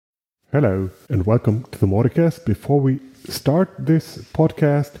Hello, and welcome to the Mautic. Before we start this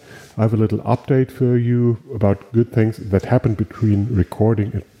podcast, I have a little update for you about good things that happened between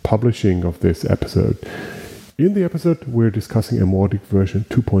recording and publishing of this episode. In the episode, we're discussing a Mautic version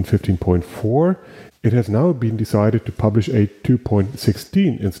 2.15.4. It has now been decided to publish a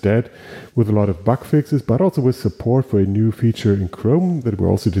 2.16 instead, with a lot of bug fixes, but also with support for a new feature in Chrome that we're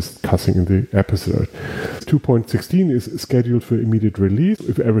also discussing in the episode. 2.16 is scheduled for immediate release,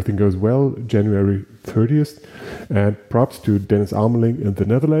 if everything goes well, January 30th. And props to Dennis Ameling in the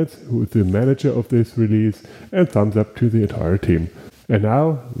Netherlands, who is the manager of this release, and thumbs up to the entire team. And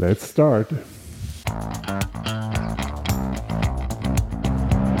now, let's start.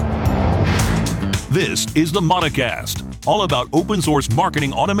 This is the Mautic, all about open source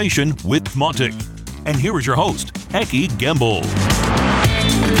marketing automation with Mautic. And here is your host, Eki Gemble.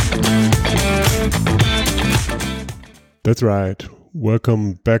 That's right.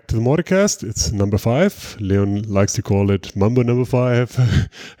 Welcome back to the Mautic. It's number 5. Leon likes to call it Mambo number 5.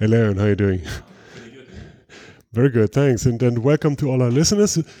 Hey Leon, how are you doing? Very good, thanks. And welcome to all our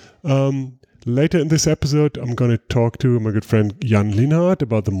listeners. Later in this episode, I'm going to talk to my good friend Jan Linhart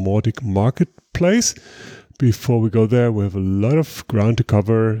about the Mautic marketplace. Before we go there, we have a lot of ground to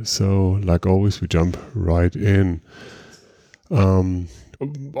cover. So, like always, we jump right in.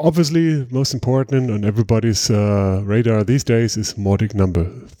 Obviously, most important on everybody's radar these days is Mautic number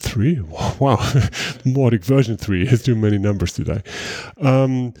 3. Wow, Mautic version 3 has too many numbers today.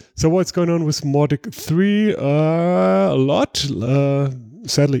 So what's going on with Mautic 3? A lot.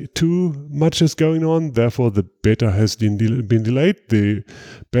 Sadly, too much is going on. Therefore, the beta has been delayed. The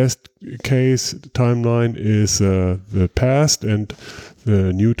best case timeline is the past, and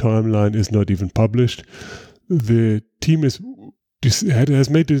the new timeline is not even published. The team has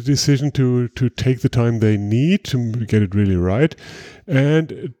made the decision to take the time they need to get it really right.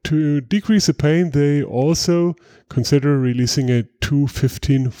 And to decrease the pain, they also consider releasing a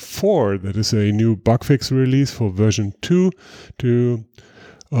 2.15.4. That is a new bug fix release for version 2 to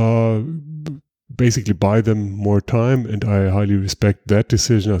basically buy them more time. And I highly respect that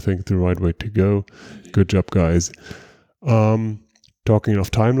decision. I think the right way to go. Good job, guys. Talking of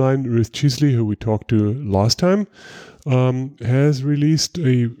timeline, Ruth Cheesley, who we talked to last time, has released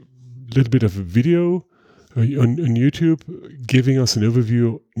a little bit of a video on YouTube giving us an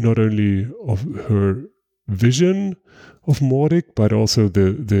overview not only of her vision of Mautic, but also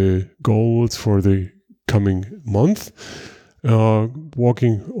the goals for the coming month,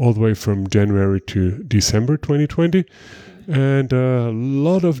 walking all the way from January to December 2020. And a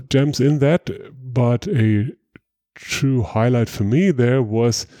lot of gems in that, but a true highlight for me there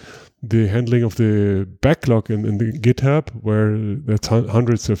was the handling of the backlog in the GitHub, where there's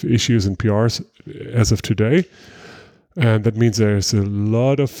hundreds of issues and PRs as of today. And that means there's a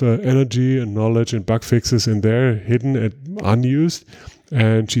lot of energy and knowledge and bug fixes in there, hidden and unused.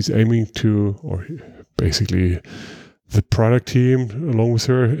 And she's aiming to, or basically the product team along with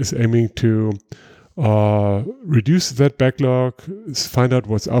her is aiming to reduce that backlog, find out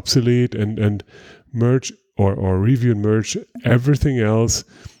what's obsolete, and merge or review and merge everything else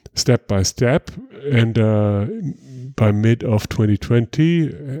step by step, and by mid of 2020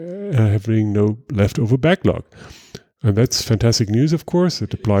 having no leftover backlog. And that's fantastic news, of course.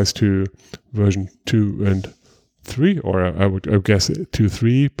 It applies to version 2 and 3, or I would guess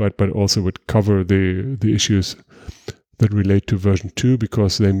 2.3, but also would cover the issues that relate to version 2,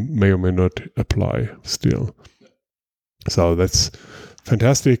 because they may or may not apply still. So that's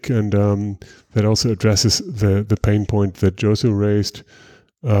fantastic, and that also addresses the pain point that Josu raised.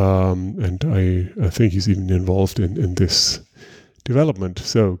 And I think he's even involved in this development.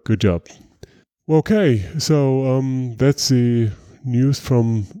 So good job. Okay, so that's the news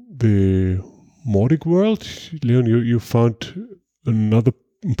from the Mautic world. Leon, you found another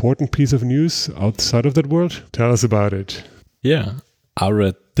important piece of news outside of that world. Tell us about it. Yeah, I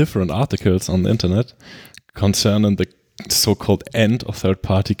read different articles on the internet concerning the so-called end of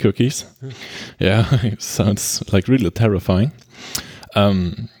third-party cookies. Yeah, it sounds like really terrifying.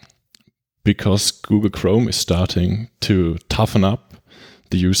 Because Google Chrome is starting to toughen up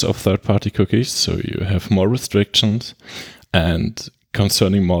the use of third-party cookies, so you have more restrictions. And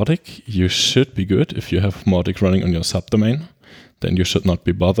concerning Mautic, you should be good. If you have Mautic running on your subdomain, then you should not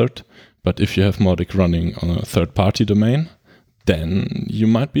be bothered. But if you have Mautic running on a third-party domain, then you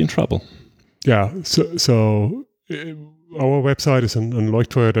might be in trouble. Yeah, so our website is on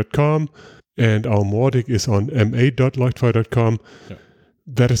leuchtfeuer.com, and our Mautic is on ma.leuchtfeuer.com. Yeah.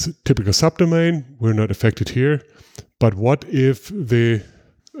 That is a typical subdomain. We're not affected here. But what if the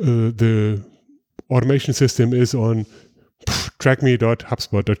automation system is on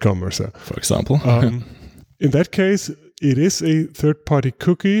trackme.hubspot.com or so. For example. In that case, it is a third-party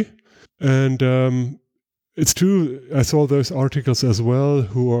cookie, and it's true. I saw those articles as well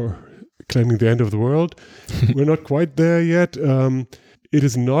who are claiming the end of the world. We're not quite there yet. It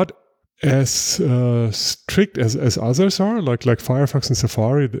is not as strict as others are, like Firefox and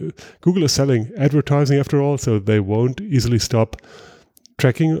Safari. Google is selling advertising after all, so they won't easily stop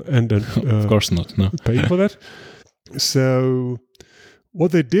tracking and of course not. No, paying for that. So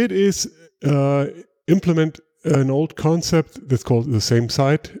what they did is implement an old concept that's called the same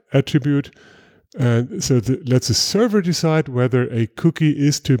site attribute, and so lets the server decide whether a cookie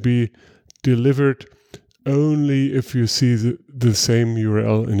is to be delivered only if you see the same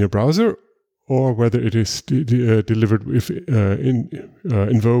URL in your browser, or whether it is delivered if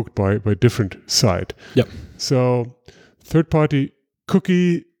invoked by different site. Yep. So third-party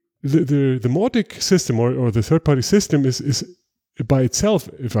cookie, the Mautic system or the third-party system is by itself,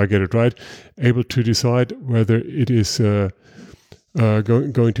 if I get it right, able to decide whether it is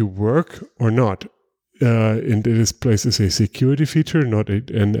going to work or not. And it is placed as a security feature, not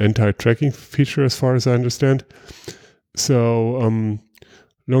an anti-tracking feature, as far as I understand. So,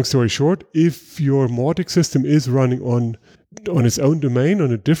 long story short, if your Mautic system is running on its own domain,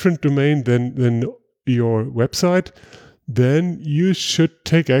 on a different domain than your website, then you should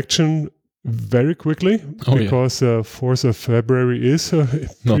take action very quickly, because 4th of February is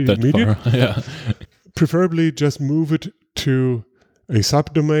not that immediate. far. Yeah. Preferably just move it to a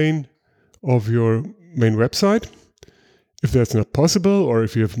subdomain of your main website. If that's not possible, or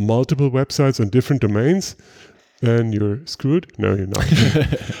if you have multiple websites on different domains, then you're screwed. No, you're not.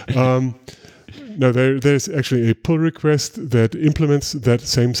 No, there's actually a pull request that implements that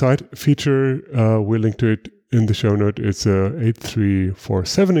same site feature. We'll link to it in the show note. It's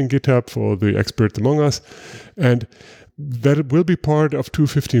 8347 in GitHub for the experts among us. And that will be part of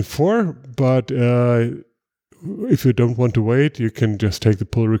 2.15.4, but if you don't want to wait, you can just take the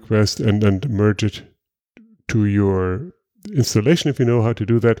pull request and merge it to your installation, if you know how to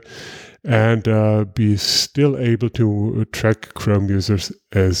do that, and be still able to track Chrome users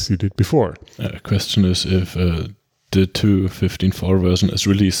as you did before. Question is if the 2.15.4 version is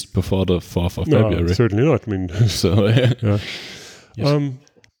released before the 4th of February. No, certainly not. I mean, so yeah.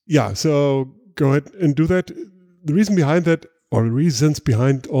 Yes. So go ahead and do that. The reason behind that, or reasons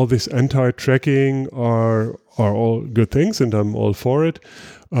behind all this anti-tracking, are all good things, and I'm all for it.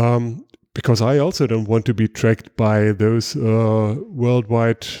 Because I also don't want to be tracked by those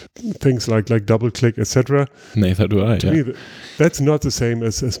worldwide things like DoubleClick, etc. Neither do I. To me, that's not the same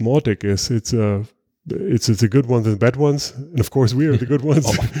as Mautic is. It's the good ones and the bad ones, and of course we are the good ones.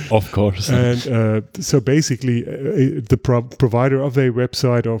 Of course. And so basically, the provider of a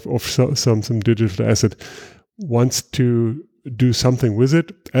website of some digital asset wants to do something with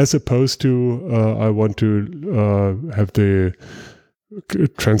it, as opposed to I want to have the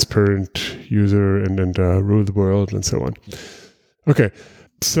transparent user and rule the world and so on. Okay,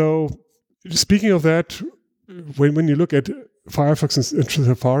 so speaking of that, when you look at Firefox and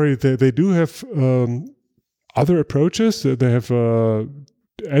Safari, they do have other approaches. They have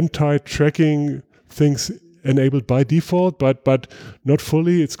anti-tracking things enabled by default, but not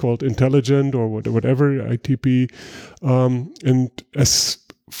fully. It's called intelligent or whatever, ITP. And as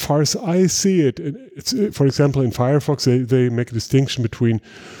far as I see it, it's, for example, in Firefox, they make a distinction between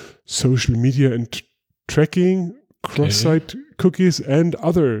social media and tracking, cross-site cookies, and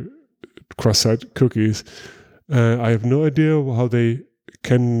other cross-site cookies. I have no idea how they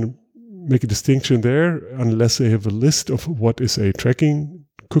can make a distinction there unless they have a list of what is a tracking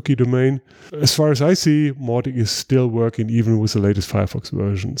cookie domain. As far as I see, Mautic is still working even with the latest Firefox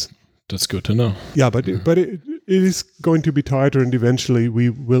versions. That's good to know. Yeah, but it is going to be tighter, and eventually we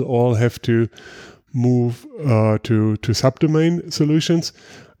will all have to move to subdomain solutions.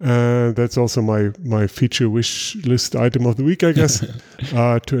 That's also my feature wish list item of the week, I guess,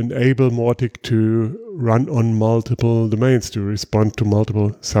 to enable Mautic to run on multiple domains, to respond to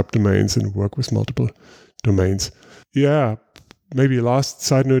multiple subdomains and work with multiple domains. Yeah, maybe a last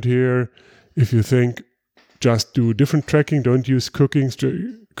side note here. If you think just do different tracking, don't use cookies,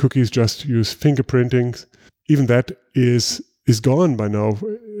 just use fingerprinting. Even that is gone by now,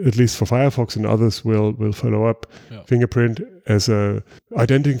 at least for Firefox, and others will follow up. Yeah. Fingerprint as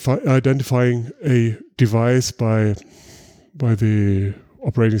identifying a device by the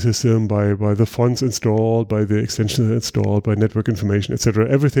operating system, by the fonts installed, by the extensions installed, by network information, etc.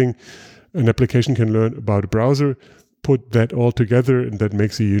 Everything an application can learn about a browser, put that all together, and that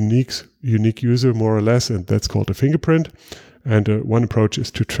makes a unique user, more or less, and that's called a fingerprint. And one approach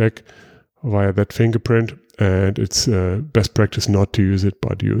is to track via that fingerprint, and it's best practice not to use it,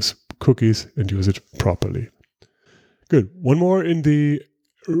 but use cookies and use it properly. Good. One more in the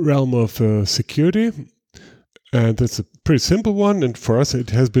realm of security, and that's a pretty simple one, and for us it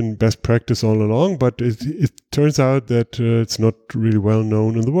has been best practice all along, but it turns out that it's not really well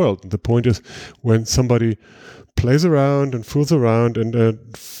known in the world. The point is, when somebody plays around and fools around and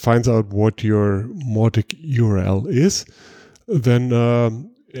finds out what your Mautic URL is, then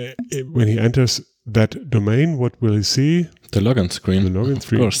when he enters that domain, what will he see? The login screen. The login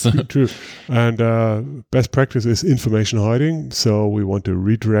screen. Of course. True. And best practice is information hiding. So we want to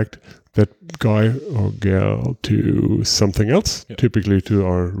redirect that guy or girl to something else, typically to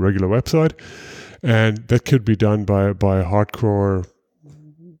our regular website. And that could be done by hardcore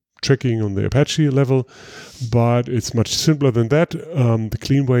tracking on the Apache level, but it's much simpler than that. The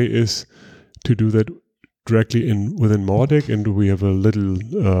clean way is to do that directly within Mautic, and we have a little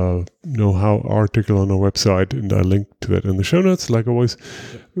know-how article on our website, and I link to that in the show notes, like always.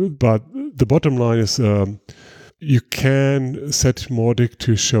 But the bottom line is you can set Mautic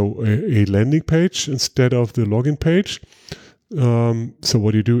to show a landing page instead of the login page. So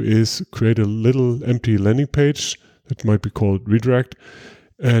what you do is create a little empty landing page that might be called redirect,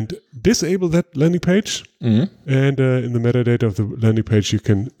 and disable that landing page. And in the metadata of the landing page, you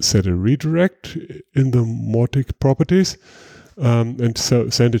can set a redirect in the Mautic properties, and so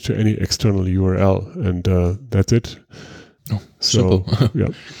send it to any external URL, and that's it. Oh, so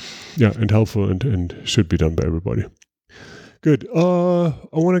simple. yeah, and helpful, and should be done by everybody. Good. I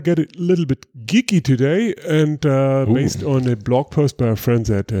want to get a little bit geeky today, and based on a blog post by our friends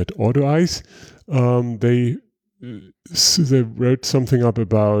at AutoEyes, they wrote something up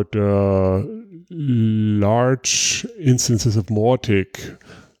about large instances of Mautic,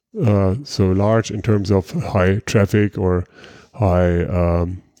 so large in terms of high traffic or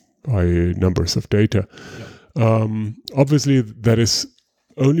high numbers of data. Obviously, that is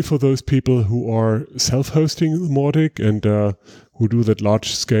only for those people who are self-hosting Mautic and who do that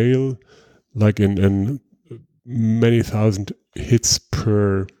large scale, like in many thousand hits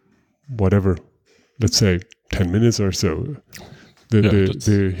per whatever, let's say 10 minutes or so.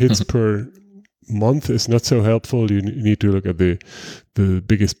 The hits per month is not so helpful. You need to look at the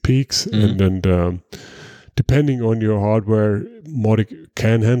biggest peaks, and depending on your hardware, Mautic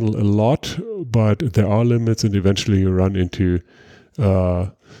can handle a lot, but there are limits, and eventually you run into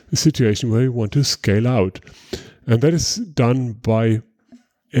a situation where you want to scale out. And that is done by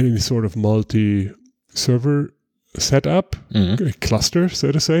any sort of multi-server setup, a cluster,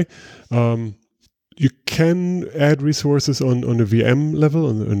 so to say. You can add resources on a VM level,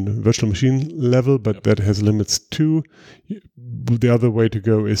 on a virtual machine level, but that has limits too. The other way to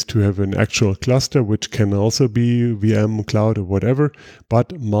go is to have an actual cluster, which can also be VM, cloud, or whatever,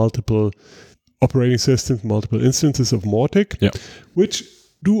 but multiple operating systems, multiple instances of Mautic, which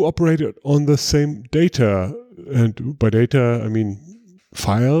do operate on the same data. And by data, I mean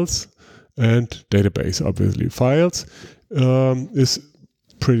files and database, obviously. Files is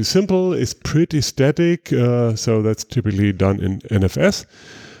pretty simple, it's pretty static, so that's typically done in NFS,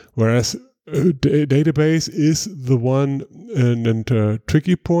 whereas database is the one and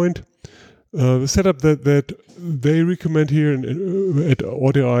tricky point. The setup that they recommend here at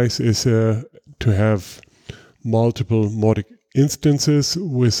AutoEyes is to have multiple Mautic instances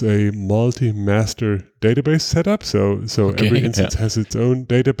with a multi-master database setup. So every instance has its own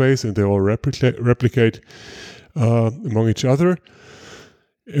database, and they all replicate among each other.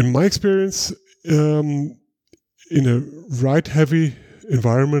 In my experience, in a write-heavy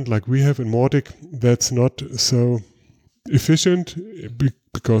environment like we have in Mautic, that's not so efficient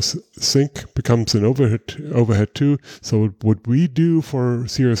because sync becomes an overhead too. So what we do for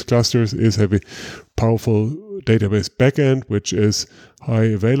serious clusters is have a powerful database backend, which is high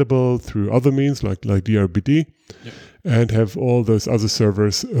available through other means like DRBD, and have all those other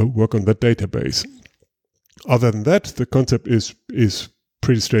servers work on that database. Other than that, the concept is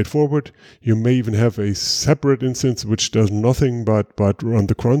pretty straightforward. You may even have a separate instance which does nothing but run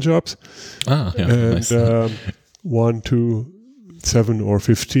the cron jobs. Nice. 1, 2, 7 or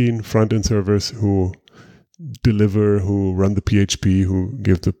 15 front-end servers who deliver, who run the PHP, who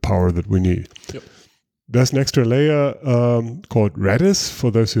give the power that we need. There's an extra layer called Redis. For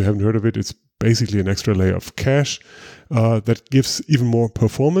those who haven't heard of it, it's basically an extra layer of cache that gives even more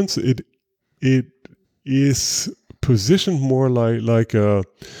performance. It is positioned more like a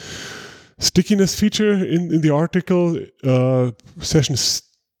stickiness feature in the article. Session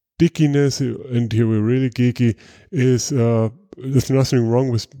stickiness, and here we're really geeky, is there's nothing wrong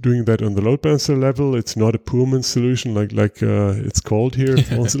with doing that on the load balancer level. It's not a Pullman solution like it's called here,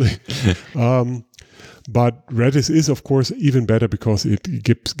 mostly. But Redis is, of course, even better because it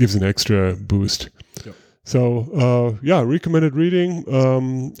gives an extra boost. Yep. So, recommended reading.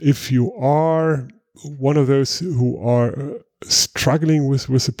 If you are one of those who are struggling with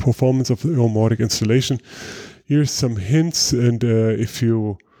the performance of your Mautic installation, here's some hints. And if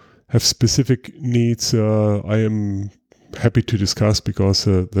you have specific needs, I am happy to discuss, because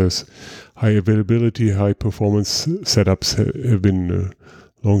those high availability, high performance setups have been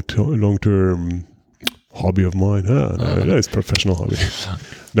long-term hobby of mine. No, it's professional hobby.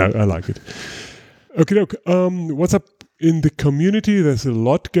 No, I like it. Okay, look, what's up in the community? There's a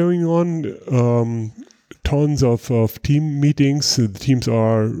lot going on. Tons of team meetings. The teams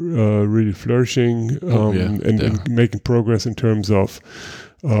are really flourishing and making progress in terms of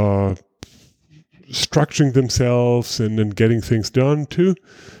structuring themselves and getting things done too.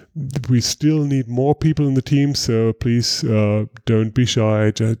 We still need more people in the team, so please don't be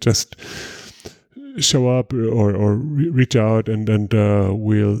shy. Just show up or reach out, and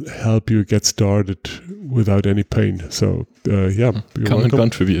we'll help you get started without any pain. So come and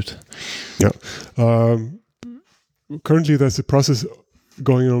contribute. Yeah. Currently, there's a process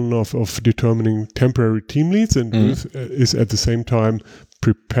going on of determining temporary team leads, and Ruth is at the same time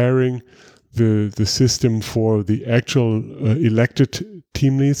preparing the system for the actual elected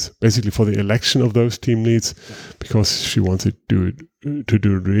team leads, basically for the election of those team leads, because she wants to do it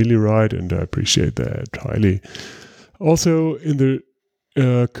really right, and I appreciate that highly. Also, in the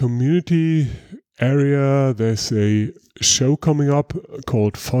community area, there's a show coming up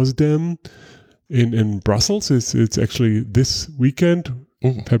called FOSDEM in Brussels. It's actually this weekend,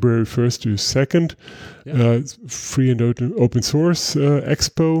 February 1st to 2nd. It's free and open source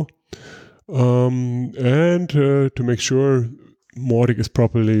expo. And to make sure Mautic is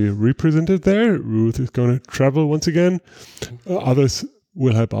properly represented there, Ruth is going to travel once again. Others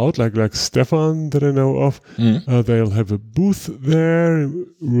will help out, like Stefan that I know of. They'll have a booth there.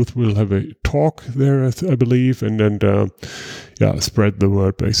 Ruth will have a talk there, I believe, and then spread the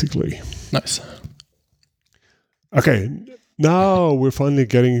word basically. Nice. Okay, now we're finally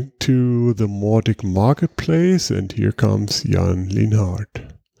getting to the Mautic marketplace, and here comes Jan Linhart.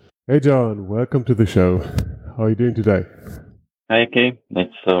 Hey John, welcome to the show. How are you doing today? Hi, Kay.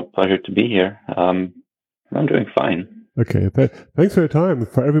 It's a pleasure to be here. I'm doing fine. Okay, thanks for your time.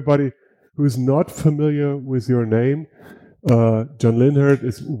 For everybody who's not familiar with your name, John Linhart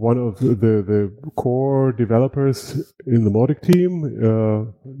is one of the core developers in the Mautic team.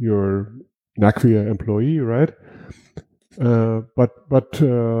 You're an Acquia employee, right? But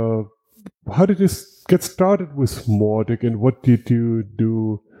how did you get started with Mautic, and what did you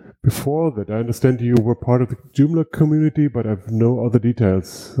do before that? I understand you were part of the Joomla community, but I have no other details.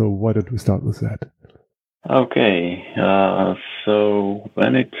 So why don't we start with that? Okay. So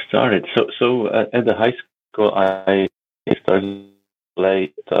when it started, so at the high school, I started to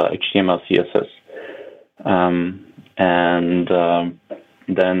play HTML, CSS, and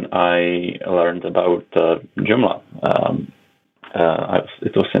then I learned about Joomla.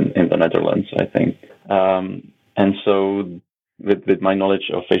 It was in the Netherlands, I think, and so. With my knowledge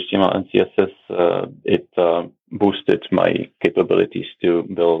of HTML and CSS, it boosted my capabilities to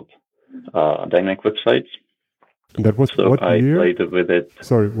build dynamic websites. And that was so what I year? played with it.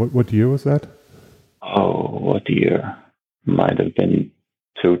 Sorry, what year was that? Oh, what year? Might have been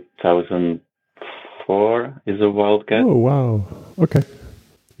 2004 is a wild guess. Oh, wow. Okay.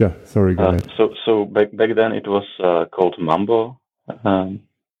 Yeah, sorry, go ahead. So back then it was called Mambo.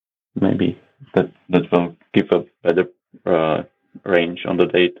 Maybe that will give a better range on the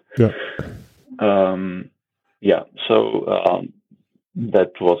date. So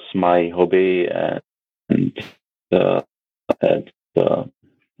that was my hobby, and at the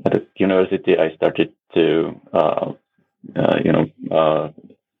university I started to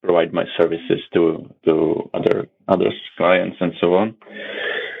provide my services to other clients and so on.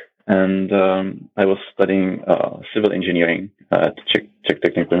 And I was studying civil engineering at Czech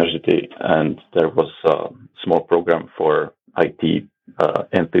Technical University, and there was a small program for IT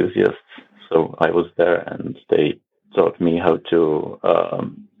enthusiasts. So I was there, and they taught me how to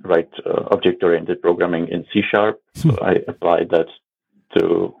write object-oriented programming in C#. So I applied that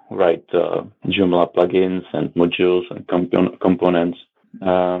to write Joomla plugins and modules and components.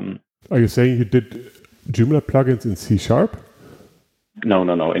 Are you saying you did Joomla plugins in C#? No, in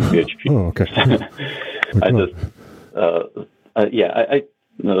PHP. Oh, okay. I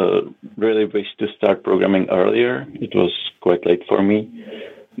really wished to start programming earlier. It was quite late for me,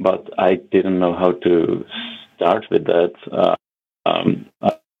 but I didn't know how to start with that. I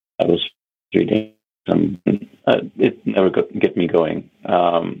was reading some. It never get me going.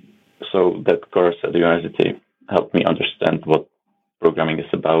 so that course at the university helped me understand what programming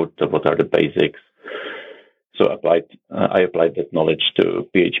is about, what are the basics. So I applied that knowledge to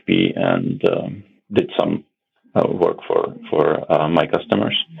PHP and did some work for my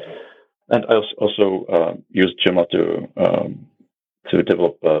customers. And I also used Joomla to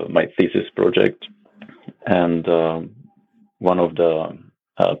develop my thesis project. And one of the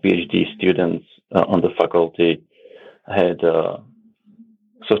PhD students on the faculty had a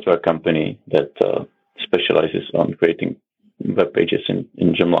software company that specializes on creating web pages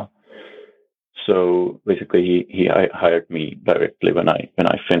in Joomla. So basically, he hired me directly when I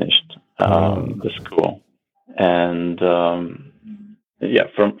finished the school, and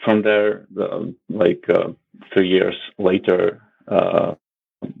from there, 3 years later, the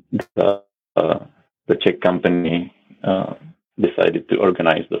Czech company decided to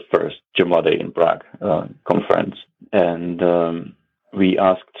organize the first Joomla Day in Prague conference, and we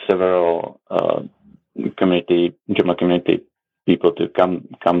asked several Joomla community people to come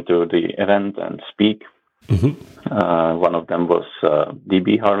to the event and speak. Mm-hmm. One of them was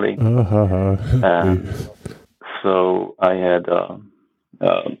DB Harley, and so I had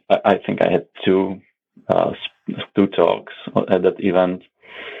I think I had two talks at that event,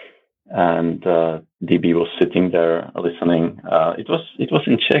 and DB was sitting there listening. It was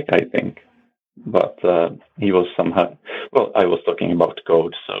in Czech, I think, but he was somehow. Well, I was talking about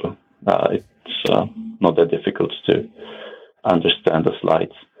code, so it's not that difficult to understand the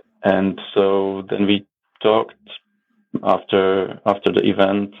slides. And so then we talked after the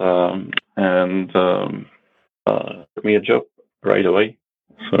event, and took me a job right away.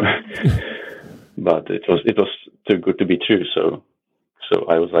 So, but it was too good to be true. So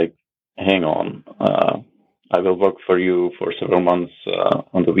I was like, hang on, I will work for you for several months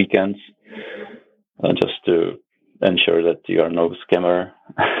on the weekends, just to ensure that you are no scammer.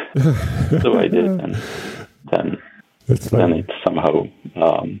 So I did, and then it somehow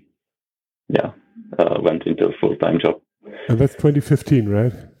went into a full-time job. And that's 2015,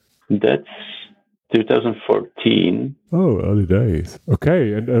 right? That's 2014. Oh, early days.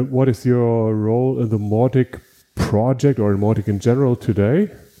 Okay, and what is your role in the Mautic project or in Mautic in general today?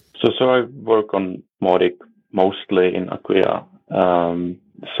 So I work on Mautic mostly in Acquia.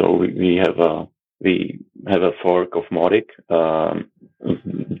 So we have a fork of Mautic,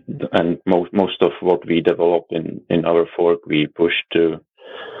 and most of what we develop in our fork we push to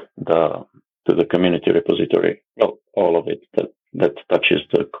the community repository. Well, all of it that touches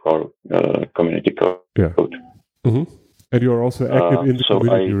the core community code. Yeah. Mm-hmm. And you're also active in the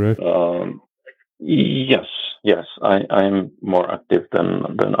community, right? Yes. I'm more active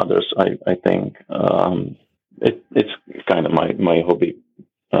than others. I think it's kind of my hobby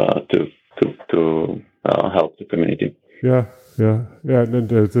to help the community. Yeah, and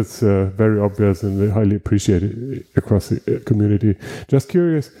that's very obvious and highly appreciated across the community. Just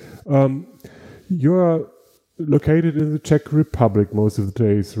curious, you're located in the Czech Republic most of the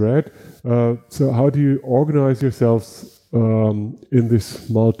days, right? So how do you organize yourselves in this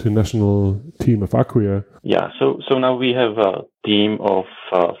multinational team of Acquia? Yeah, so now we have a team of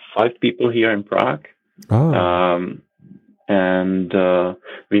 5 people here in Prague. And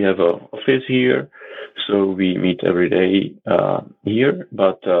we have an office here, so we meet every day here,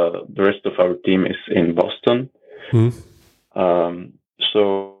 but the rest of our team is in Boston.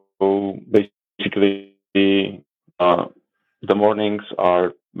 So basically, the mornings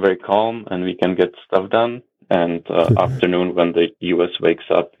are very calm and we can get stuff done. And afternoon, when the US wakes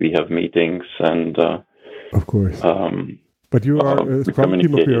up, we have meetings and... of course. But you are a Scrum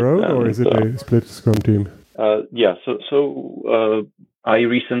team of your own, or is it a split Scrum team? So I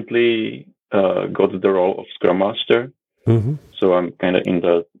recently got the role of Scrum Master. Mm-hmm. So I'm kind of in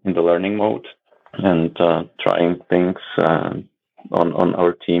the learning mode and trying things on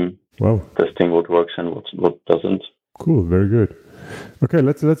our team. Wow. Testing what works and what doesn't. Cool, very good. Okay,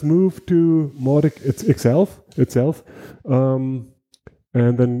 let's move to Mautic itself, and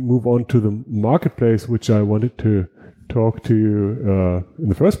then move on to the marketplace, which I wanted to talk to you in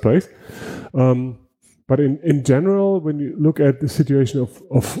the first place. But in general, when you look at the situation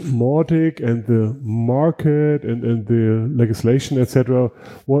of Mautic and the market and the legislation, etc.,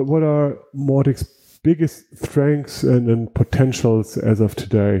 what are Mautic's biggest strengths and potentials as of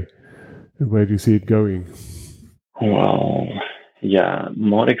today? And where do you see it going? Well, yeah,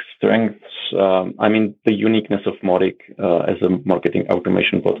 Mautic's strengths, the uniqueness of Mautic as a marketing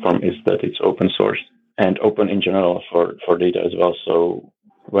automation platform is that it's open source and open in general for data as well. So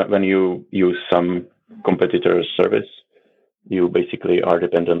when you use some competitor's service, you basically are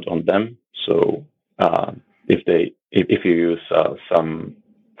dependent on them. So if you use some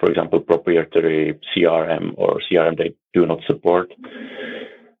for example, proprietary CRM or CRM they do not support,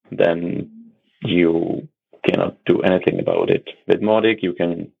 then you cannot do anything about it. With Mautic, you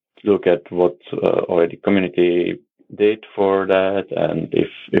can look at what already community did for that, and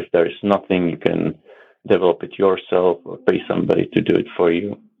if there is nothing, you can develop it yourself or pay somebody to do it for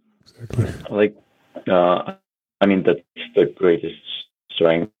you. Exactly. That's the greatest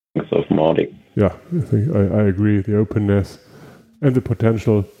strength of Mautic. Yeah, I agree. The openness and the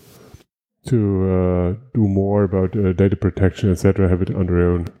potential to do more about data protection, etc., have it under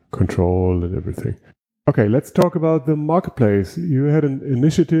your own control and everything. Okay, let's talk about the marketplace. You had an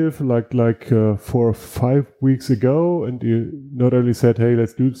initiative like 4 or 5 weeks ago, and you not only said, "Hey,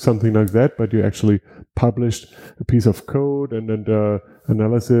 let's do something like that," but you actually published a piece of code and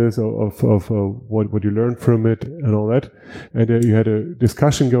analysis of what you learned from it and all that. And you had a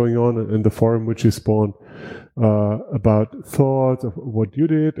discussion going on in the forum, which you spawned about thoughts of what you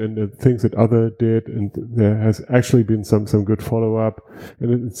did and the things that other did, and there has actually been some good follow-up,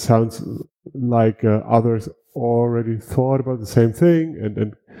 and it sounds like others already thought about the same thing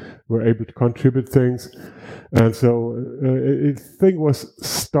and were able to contribute things. And so a thing was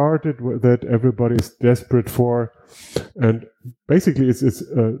started that everybody is desperate for, and basically it's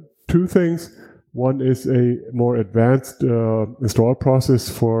two things. One is a more advanced install process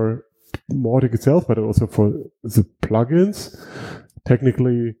for Mautic itself, but also for the plugins.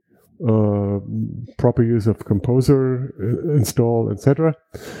 Technically, proper use of Composer, install, etc.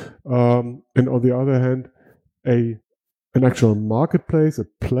 And on the other hand, an actual marketplace, a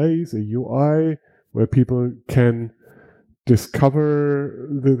place, a UI where people can discover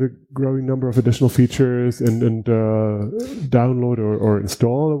the growing number of additional features and download or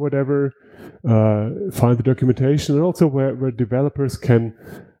install or whatever, find the documentation, and also where developers can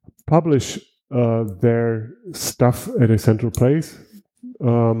publish their stuff at a central place,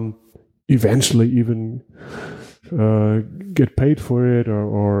 eventually even get paid for it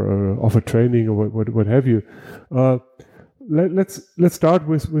or offer training or what have you. Let's start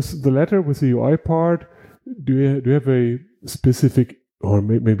with the latter, with the UI part. Do you have a specific or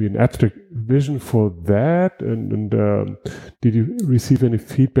maybe an abstract vision for that? And did you receive any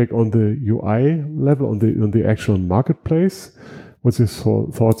feedback on the UI level, on the actual marketplace? What's your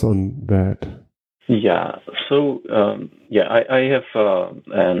thoughts on that? Yeah. So I have a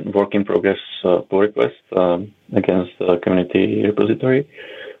work in progress pull request against the community repository,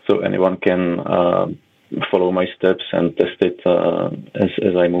 so anyone can follow my steps and test it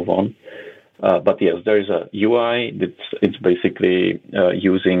as I move on. But yes, there is a UI. It's basically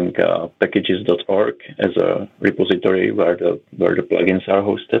using packages.org as a repository where the plugins are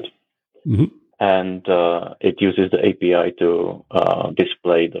hosted. Mm-hmm. And it uses the API to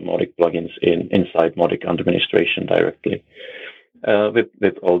display the Mautic plugins inside Mautic administration directly,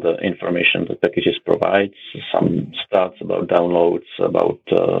 with all the information the packages provides, some stats about downloads, about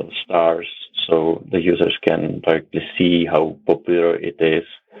stars, so the users can directly see how popular it is.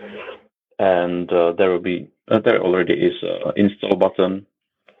 And there already is an install button,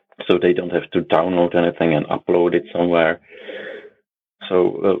 so they don't have to download anything and upload it somewhere.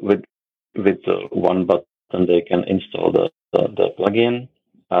 So with one button, they can install the plugin.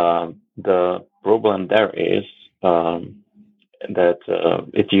 The problem there is that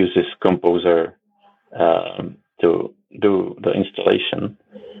it uses Composer to do the installation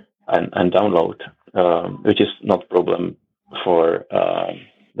and download, which is not a problem for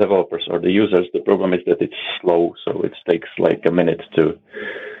developers or the users. The problem is that it's slow, so it takes like a minute to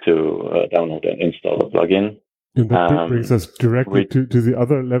download and install the plugin. And that brings us directly to the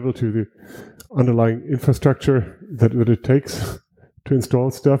other level, to the underlying infrastructure that it takes to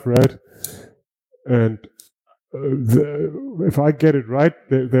install stuff, right? And if I get it right,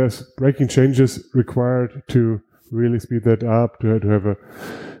 there's breaking changes required to really speed that up, to have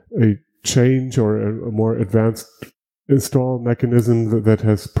a change or a more advanced install mechanism that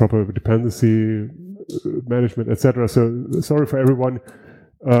has proper dependency management, etc. So sorry for everyone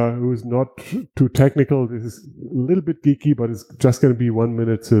who's not too technical. This is a little bit geeky, but it's just going to be 1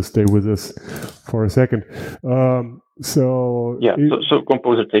 minute, so stay with us for a second. So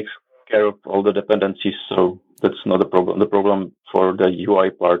Composer takes care of all the dependencies, so that's not a problem. The problem for the UI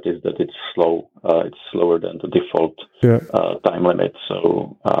part is that it's slow. It's slower than the default time limit,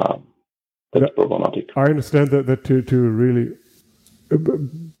 so that's problematic. I understand that to really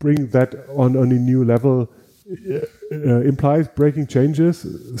bring that on a new level implies breaking changes.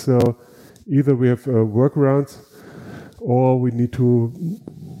 So either we have workarounds, or we need to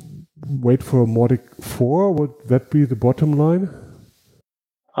wait for Mautic 4. Would that be the bottom line?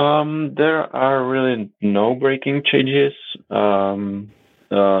 There are really no breaking changes.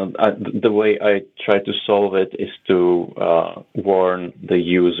 the way I try to solve it is to warn the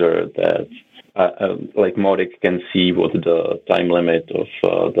user that, like Mautic can see what the time limit of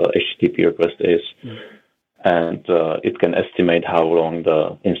the HTTP request is, and it can estimate how long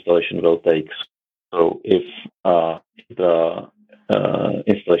the installation will take. So if the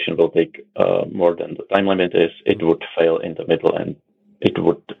installation will take more than the time limit is, it would fail in the middle and it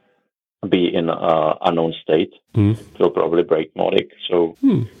would be in an unknown state. It will probably break Mautic. So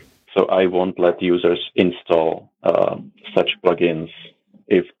I won't let users install such plugins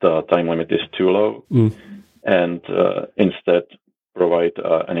if the time limit is too low, and instead provide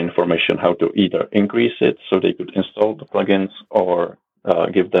an information how to either increase it so they could install the plugins, or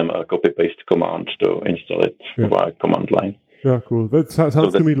give them a copy-paste command to install it via command line. Yeah, cool. That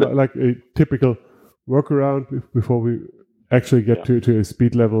sounds to me like a typical workaround before we actually get to a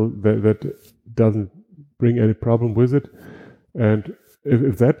speed level that doesn't bring any problem with it. And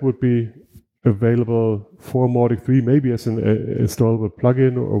if that would be available for Mautic 3, maybe as an installable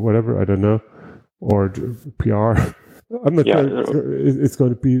plugin or whatever, I don't know, or PR. I'm not sure it's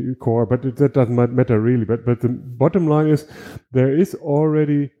going to be core, but that doesn't matter really. But the bottom line is there is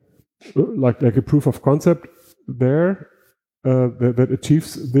already like a proof of concept there that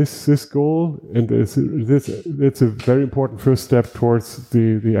achieves this goal, and it's a very important first step towards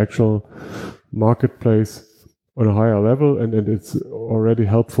the actual marketplace on a higher level, and it's already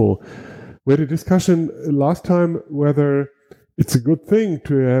helpful. We had a discussion last time whether it's a good thing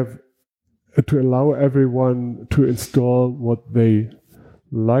to allow everyone to install what they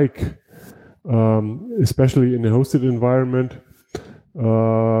like, especially in a hosted environment.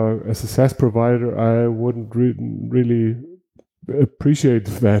 As a SaaS provider, I wouldn't really appreciate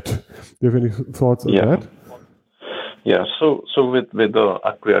that. Do you have any thoughts on that? Yeah, so with the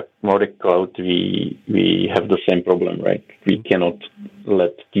Acquia Mautic Cloud, we have the same problem, right? We cannot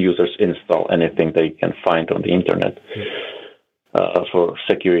let users install anything they can find on the internet, for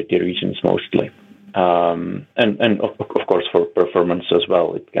security reasons mostly, and of course for performance as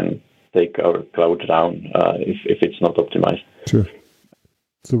well. It can take our cloud down if it's not optimized. Sure.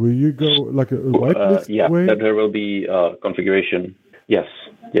 So will you go like a whitelist way? There will be a configuration. Yes,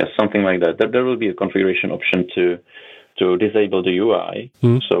 something like that. There will be a configuration option to disable the UI,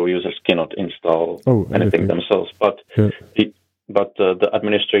 so users cannot install anything themselves. But the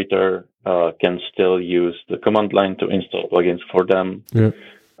administrator can still use the command line to install plugins for them. Yeah.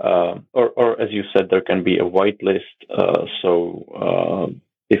 Or as you said, there can be a whitelist. So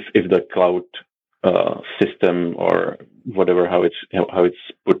if the cloud system or whatever how it's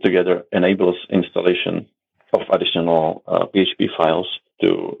put together enables installation of additional PHP files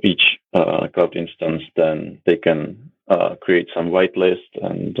to each cloud instance, then they can create some whitelist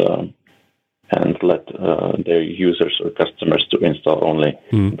and let their users or customers to install only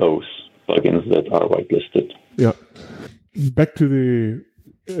those plugins that are whitelisted. Yeah. Back to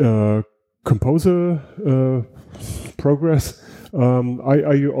the Composer progress.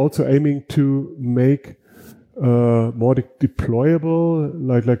 Are you also aiming to make Mautic deployable,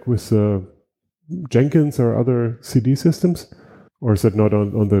 like with Jenkins or other CD systems? Or is that not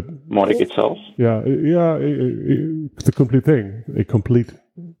on the Mautic itself? Yeah, it's a complete thing, a complete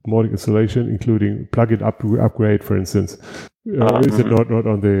Mautic installation, including plugin upgrade, for instance. Is it not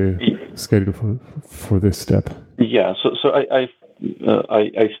on the schedule for this step? Yeah, so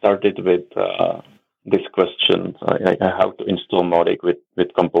I started with this question, how to install Mautic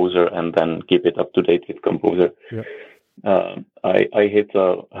with Composer and then keep it up to date with Composer. Yeah. I hit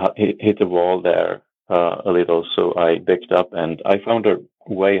a wall there a little, so I backed up and I found a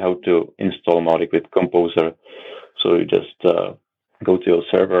way how to install Mautic with Composer. So you just go to your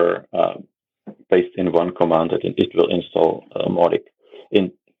server, paste in one command, and it will install Mautic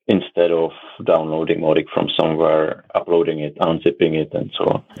instead of downloading Mautic from somewhere, uploading it, unzipping it, and so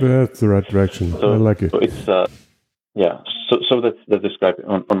on. That's the right direction. So, I like it. So it's So that's described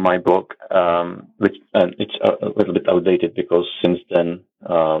on my blog, which and it's a little bit outdated because since then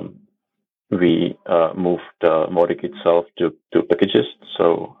we moved Mautic itself to packages.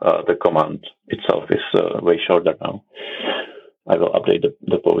 So the command itself is way shorter now. I will update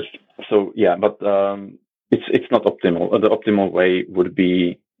the post. So yeah, but it's not optimal. The optimal way would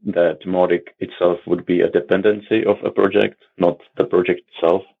be that Mautic itself would be a dependency of a project, not the project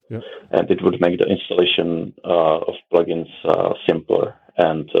itself. Yeah. And it would make the installation of plugins simpler.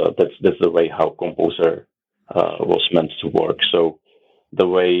 And that's the way how Composer was meant to work. So the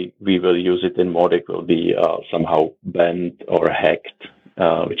way we will use it in Mautic will be somehow banned or hacked,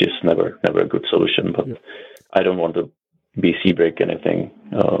 which is never a good solution. But I don't want to BC break anything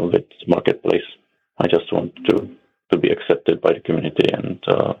with Marketplace. I just want to to be accepted by the community and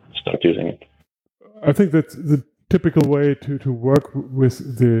start using it. I think that's the typical way to work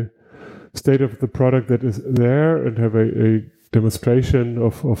with the state of the product that is there and have a demonstration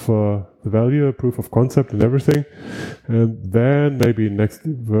of the value, a proof of concept and everything. And then maybe next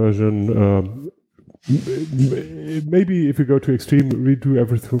version, maybe if you go to extreme, redo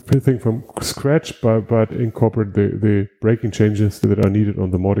everything from scratch, but incorporate the breaking changes that are needed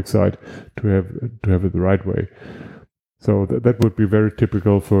on the Mautic side to have it the right way. So that would be very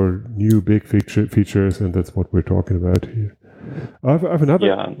typical for new big features, and that's what we're talking about here. I have another.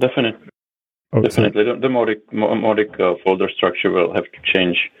 Yeah, definitely. Oh, definitely. The Mautic folder structure will have to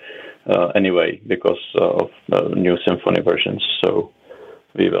change anyway because of new Symfony versions. So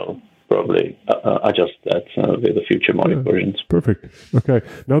we will probably adjust that with the future Mautic versions. Perfect. Okay.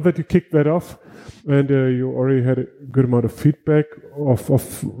 Now that you kicked that off, and you already had a good amount of feedback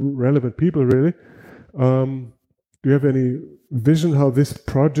of relevant people, really. Do you have any vision how this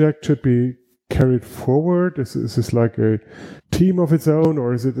project should be carried forward? Is this like a team of its own,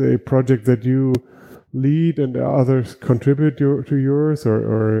 or is it a project that you lead and others contribute to yours,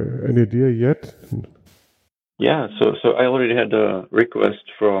 or any idea yet? Yeah, so I already had a request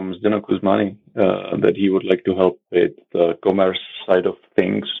from Zdeno Kuzmani that he would like to help with the commerce side of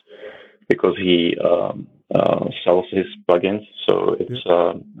things because he sells his plugins, so it's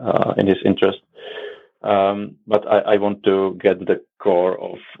in his interest. But I want to get the core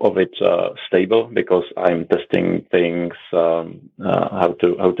of it stable because I'm testing things, how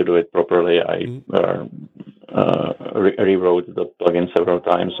to do it properly. I rewrote the plugin several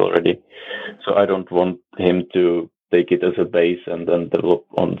times already, so I don't want him to take it as a base and then develop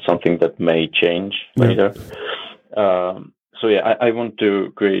on something that may change later. So yeah, I want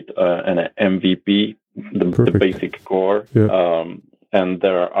to create an MVP, the basic core, and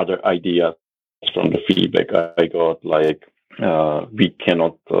there are other ideas from the feedback I got, like we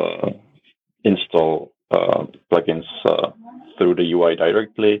cannot install plugins through the UI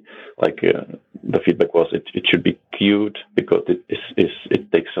directly. Like the feedback was it should be queued because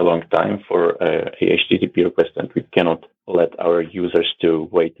it takes a long time for a HTTP request, and we cannot let our users to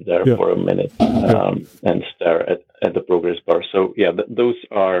wait there for a minute and stare at the progress bar. So yeah, those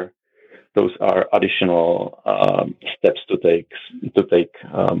are additional steps to take.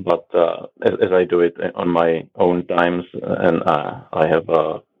 But as I do it on my own times, and I have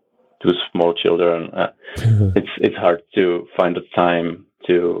two small children, it's hard to find the time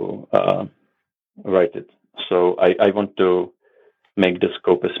to write it. So I want to make the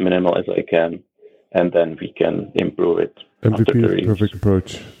scope as minimal as I can, and then we can improve it. MVP is the perfect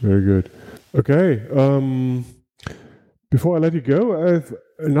approach. Very good. Okay. Before I let you go, I have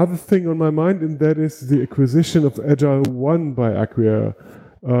another thing on my mind, and that is the acquisition of Agile One by Acquia.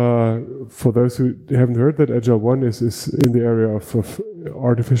 For those who haven't heard that, Agile One is in the area of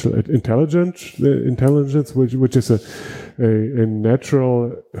artificial intelligence, which is a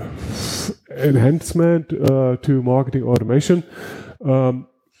natural enhancement to marketing automation.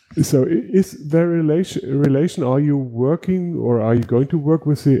 So is there a relation? Are you working or are you going to work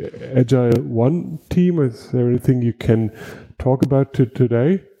with the Agile One team? Is there anything you can talk about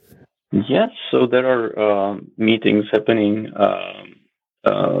today? Yes, so there are meetings happening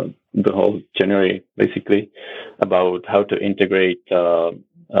the whole January, basically, about how to integrate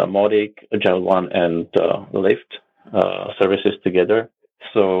Mautic, Agile One, and Lift services together.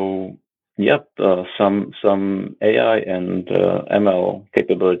 So some AI and ML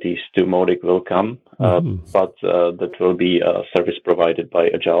capabilities to Mautic will come, but that will be a service provided by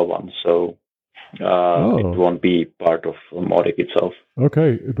Agile One. So it won't be part of Mautic itself.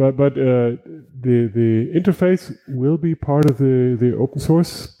 Okay, but the interface will be part of the open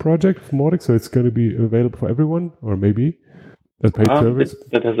source project of Mautic, so it's going to be available for everyone, or maybe as paid service.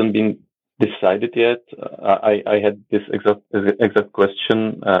 That hasn't been decided yet. I had this exact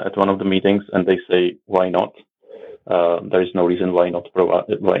question at one of the meetings, and they say, "Why not?" There is no reason why not to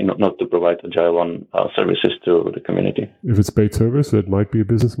provide Agile One services to the community. If it's paid service, that might be a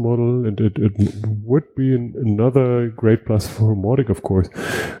business model, and it would be another great plus for Mautic, of course.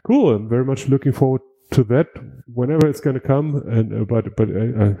 Cool. I'm very much looking forward to that whenever it's going to come. And but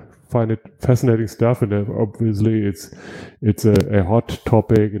I find it fascinating stuff, and obviously it's a hot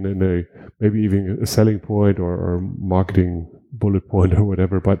topic, and then maybe even a selling point or marketing bullet point or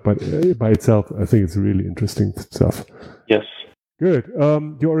whatever, but by itself, I think it's really interesting stuff. Yes. Good.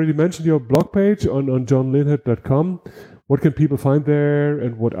 You already mentioned your blog page on johnlinhart.com. What can people find there,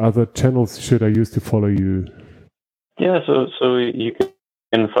 and what other channels should I use to follow you? Yeah, so you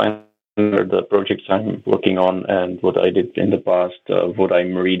can find the projects I'm working on and what I did in the past, what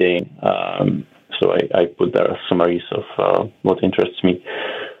I'm reading. So I put there summaries of what interests me.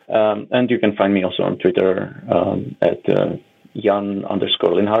 And you can find me also on Twitter at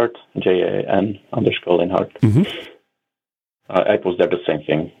Jan_Linhart, JAN_Linhart. Mm-hmm. I post there the same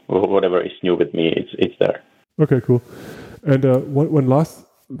thing. Whatever is new with me, it's there. Okay, cool. And one last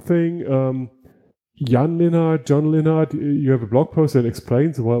thing, John Linhart, you have a blog post that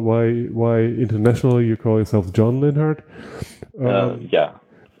explains why internationally you call yourself John Linhart. Yeah.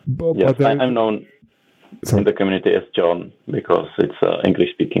 Yes, I'm known in the community as John because it's an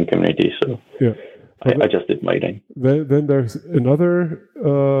English-speaking community. So yeah, I just did my name. Then there's another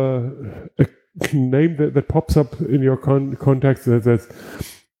name that pops up in your context that's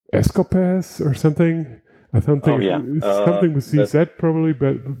Escopes or something. Something with CZ probably,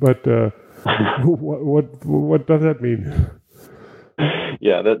 but what does that mean?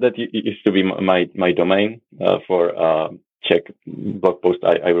 Yeah, that used to be my domain for Czech blog post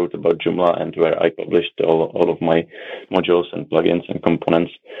I wrote about Joomla and where I published all of my modules and plugins and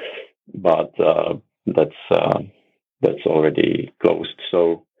components. But that's already closed.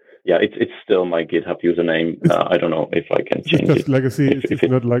 So yeah, it's still my GitHub username. I don't know if I can change it. Legacy. It's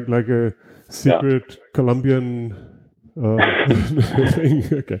not like a secret Colombian thing.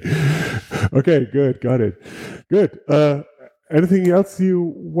 Okay, good, got it. Good. Anything else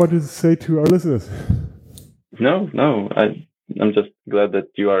you want to say to our listeners? No. I'm just glad that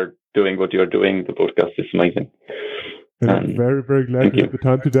you are doing what you are doing. The podcast is amazing. And I'm very, very glad you had the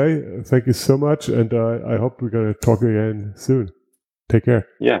time today. Thank you so much, and I hope we're going to talk again soon. Take care.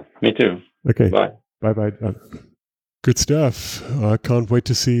 Yeah, me too. Okay. Bye. Bye. Good stuff. I can't wait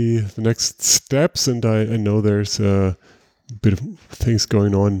to see the next steps, and I know there's a bit of things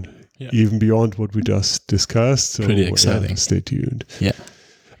going on even beyond what we just discussed. So pretty exciting. Stay tuned. Yeah.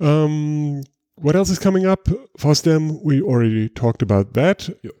 What else is coming up? FOSDEM, we already talked about that.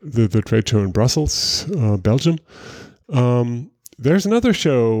 The trade show in Brussels, Belgium. There's another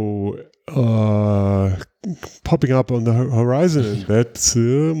show popping up on the horizon, and that's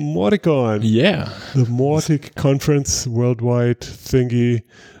Mauticon. Yeah. The Mautic conference worldwide thingy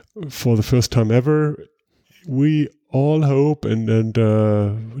for the first time ever. We all hope and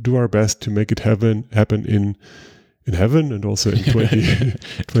do our best to make it happen in heaven and also in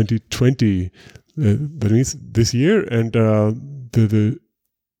 2020. That means this year, and the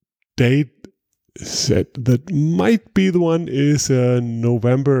date set that might be the one is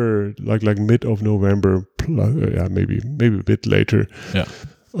November, like mid of November, maybe a bit later. Yeah.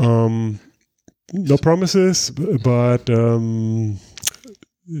 No promises, but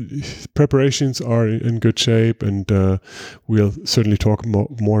preparations are in good shape, and we'll certainly talk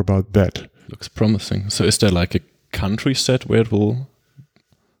more about that. Looks promising. So is there like a country set where it will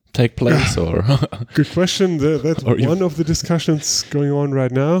take place, or? Good question. That's one of the discussions going on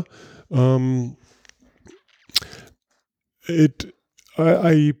right now. I'm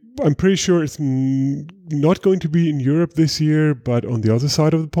pretty sure it's not going to be in Europe this year, but on the other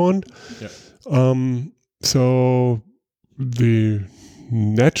side of the pond. Yeah. So the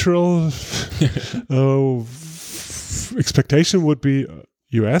natural expectation would be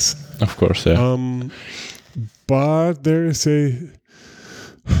US. Of course, yeah. But there is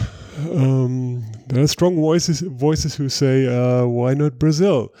there are strong voices who say, why not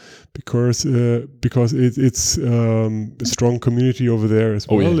Brazil? Because it's a strong community over there as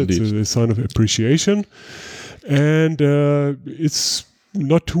well. Yeah, it's a sign of appreciation, and it's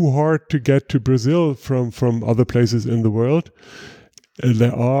not too hard to get to Brazil from other places in the world.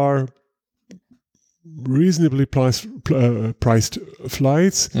 There are reasonably priced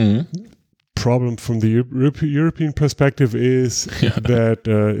flights. Mm-hmm. Problem from the European perspective is that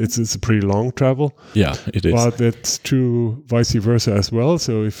it's a pretty long travel. Yeah, it is. But that's true vice versa as well.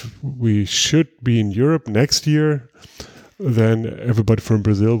 So if we should be in Europe next year, then everybody from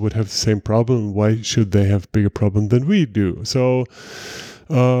Brazil would have the same problem. Why should they have bigger problem than we do? So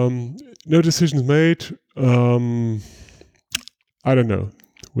no decisions made. I don't know.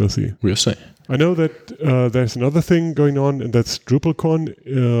 We'll see. We'll see. I know that there's another thing going on, and that's DrupalCon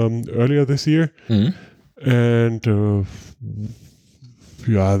earlier this year. Mm-hmm. And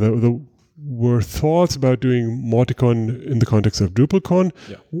there were thoughts about doing Mauticon in the context of DrupalCon.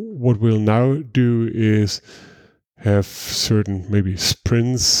 Yeah. What we'll now do is have certain maybe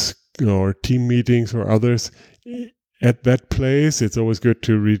sprints or team meetings or others at that place. It's always good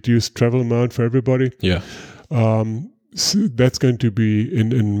to reduce travel amount for everybody. Yeah. So that's going to be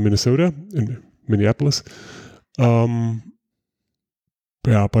in Minnesota, in Minneapolis. But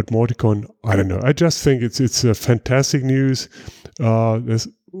Mauticon, I don't know. I just think it's a fantastic news. There's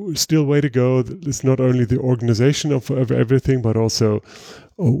still way to go. It's not only the organization of everything, but also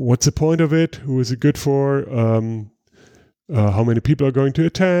what's the point of it? Who is it good for? How many people are going to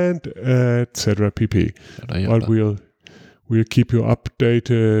attend, etc. pp. But we'll keep you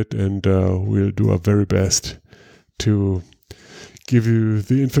updated, and we'll do our very best to give you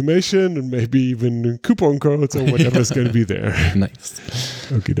the information and maybe even coupon codes or whatever's going to be there. Nice.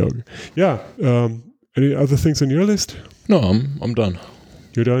 Okie doke. Yeah. Any other things on your list? No, I'm done.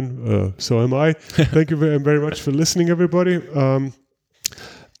 You're done? So am I. Thank you very, very much for listening, everybody.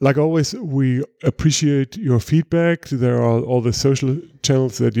 Like always, we appreciate your feedback. There are all the social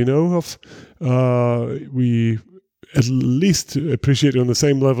channels that you know of. We at least appreciate on the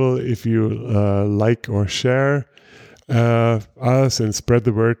same level if you like or share us and spread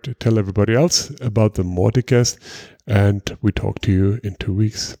the word. Tell everybody else about the Mautic. And we talk to you in 2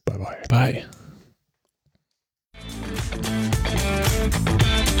 weeks. Bye-bye. Bye.